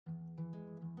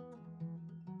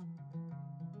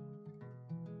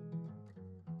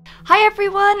Hi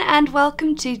everyone and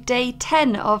welcome to day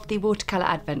 10 of the watercolour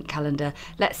advent calendar.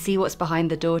 Let's see what's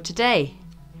behind the door today.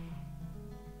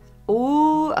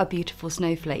 Oh, a beautiful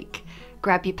snowflake.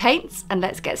 Grab your paints and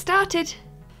let's get started.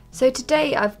 So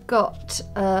today I've got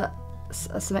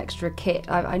some extra kit.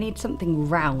 I need something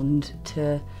round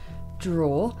to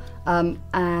draw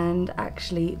and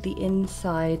actually the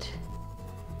inside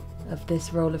of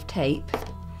this roll of tape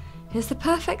is the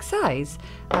perfect size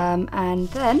and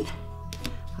then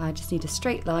I just need a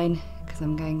straight line because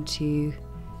I'm going to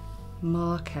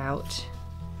mark out,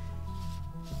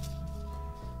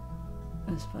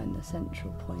 let's find the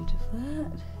central point of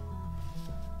that.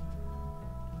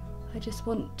 I just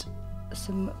want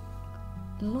some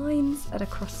lines at a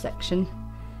cross section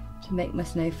to make my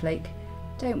snowflake.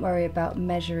 Don't worry about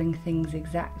measuring things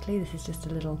exactly, this is just a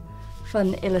little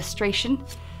fun illustration.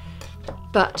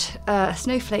 But a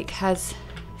snowflake has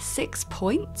 6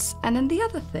 points, and then the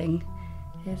other thing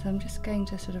is I'm just going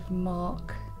to sort of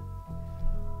mark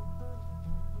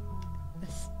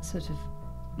this sort of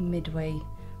midway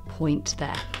point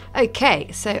there.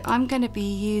 Okay, so I'm going to be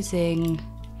using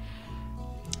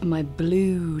my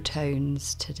blue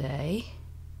tones today.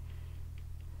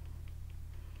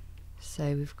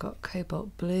 So we've got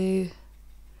Cobalt Blue,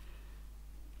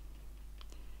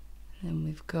 and then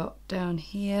we've got down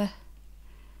here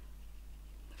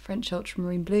French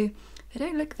Ultramarine Blue. They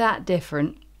don't look that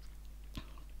different,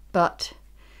 but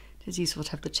it's useful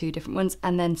to have the two different ones,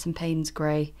 and then some Payne's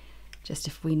Grey, just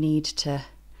if we need to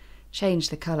change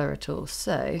the colour at all.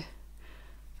 So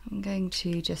I'm going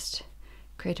to just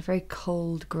create a very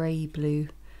cold grey blue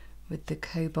with the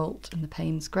Cobalt and the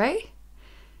Payne's Grey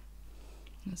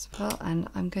as well, and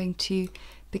I'm going to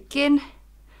begin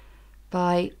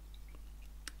by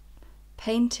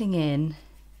painting in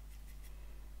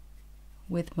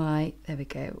with my, there we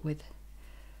go, with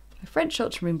my French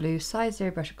Ultramarine Blue size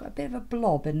 0 brush. I've got a bit of a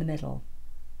blob in the middle.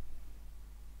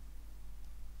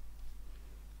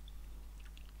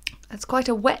 That's quite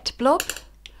a wet blob.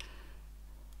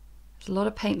 There's a lot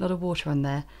of paint, a lot of water on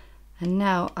there. And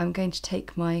now I'm going to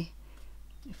take my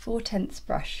 4/10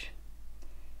 brush,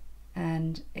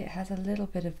 and it has a little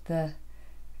bit of the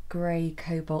grey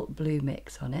cobalt blue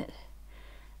mix on it.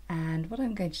 And what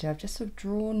I'm going to do, I've just sort of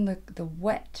drawn the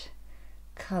wet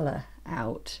colour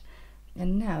out,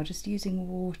 and now just using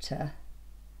water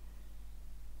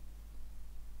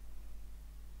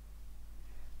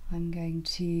I'm going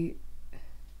to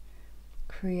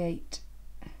create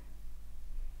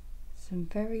some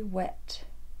very wet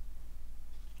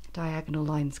diagonal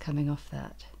lines coming off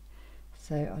that.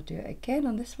 So I'll do it again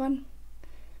on this one.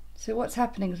 So what's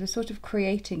happening is we're sort of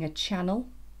creating a channel.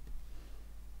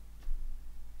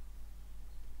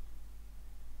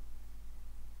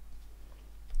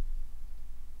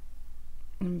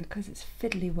 And because it's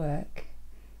fiddly work,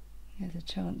 there's a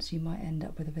chance you might end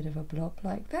up with a bit of a blob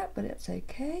like that, but it's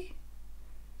okay.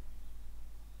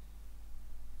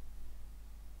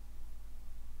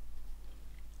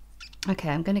 Okay,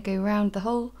 I'm going to go around the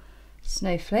whole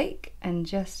snowflake and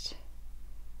just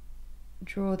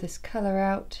draw this colour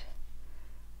out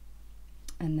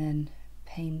and then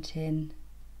paint in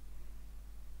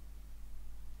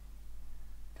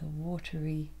the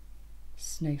watery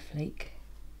snowflake.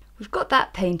 We've got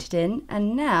that painted in,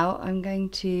 and now I'm going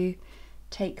to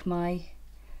take my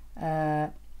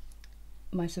my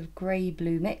sort of grey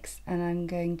blue mix, and I'm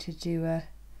going to do a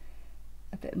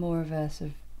bit more of a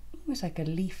sort of almost like a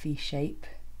leafy shape,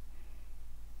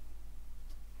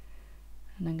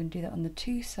 and I'm going to do that on the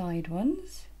two side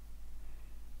ones.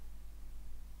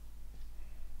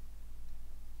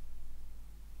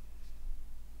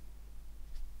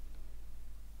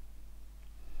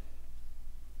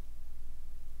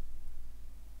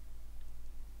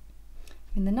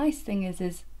 And the nice thing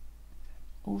is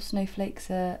all snowflakes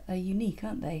are unique,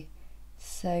 aren't they?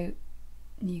 So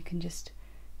you can just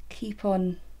keep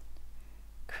on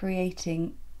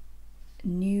creating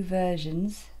new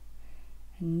versions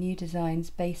and new designs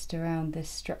based around this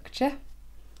structure.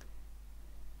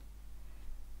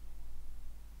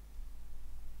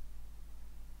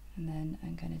 And then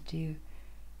I'm going to do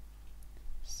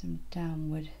some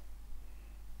downward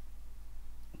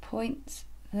points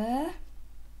there.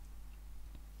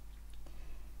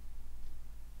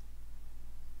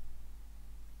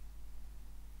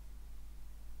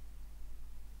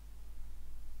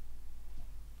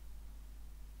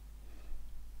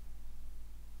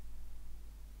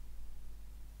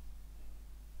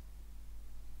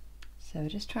 So we're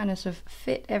just trying to sort of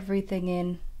fit everything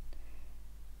in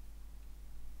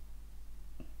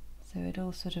so it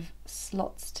all sort of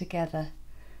slots together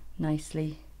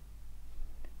nicely.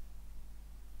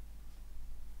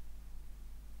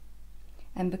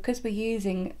 And because we're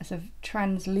using a sort of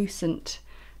translucent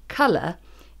colour,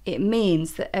 it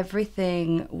means that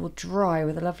everything will dry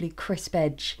with a lovely crisp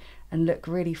edge and look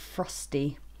really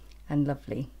frosty and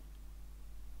lovely.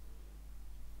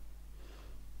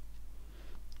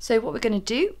 So what we're going to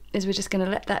do is we're just going to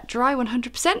let that dry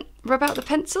 100%, rub out the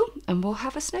pencil, and we'll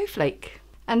have a snowflake.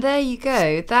 And there you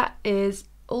go, that is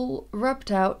all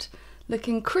rubbed out,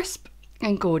 looking crisp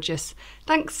and gorgeous.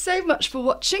 Thanks so much for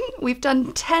watching. We've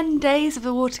done 10 days of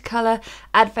the watercolour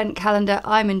advent calendar.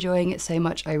 I'm enjoying it so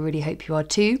much. I really hope you are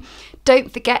too.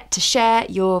 Don't forget to share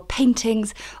your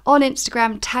paintings on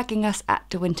Instagram, tagging us at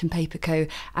the Winton Paper Co,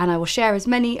 and I will share as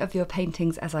many of your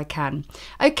paintings as I can.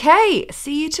 Okay,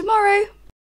 see you tomorrow.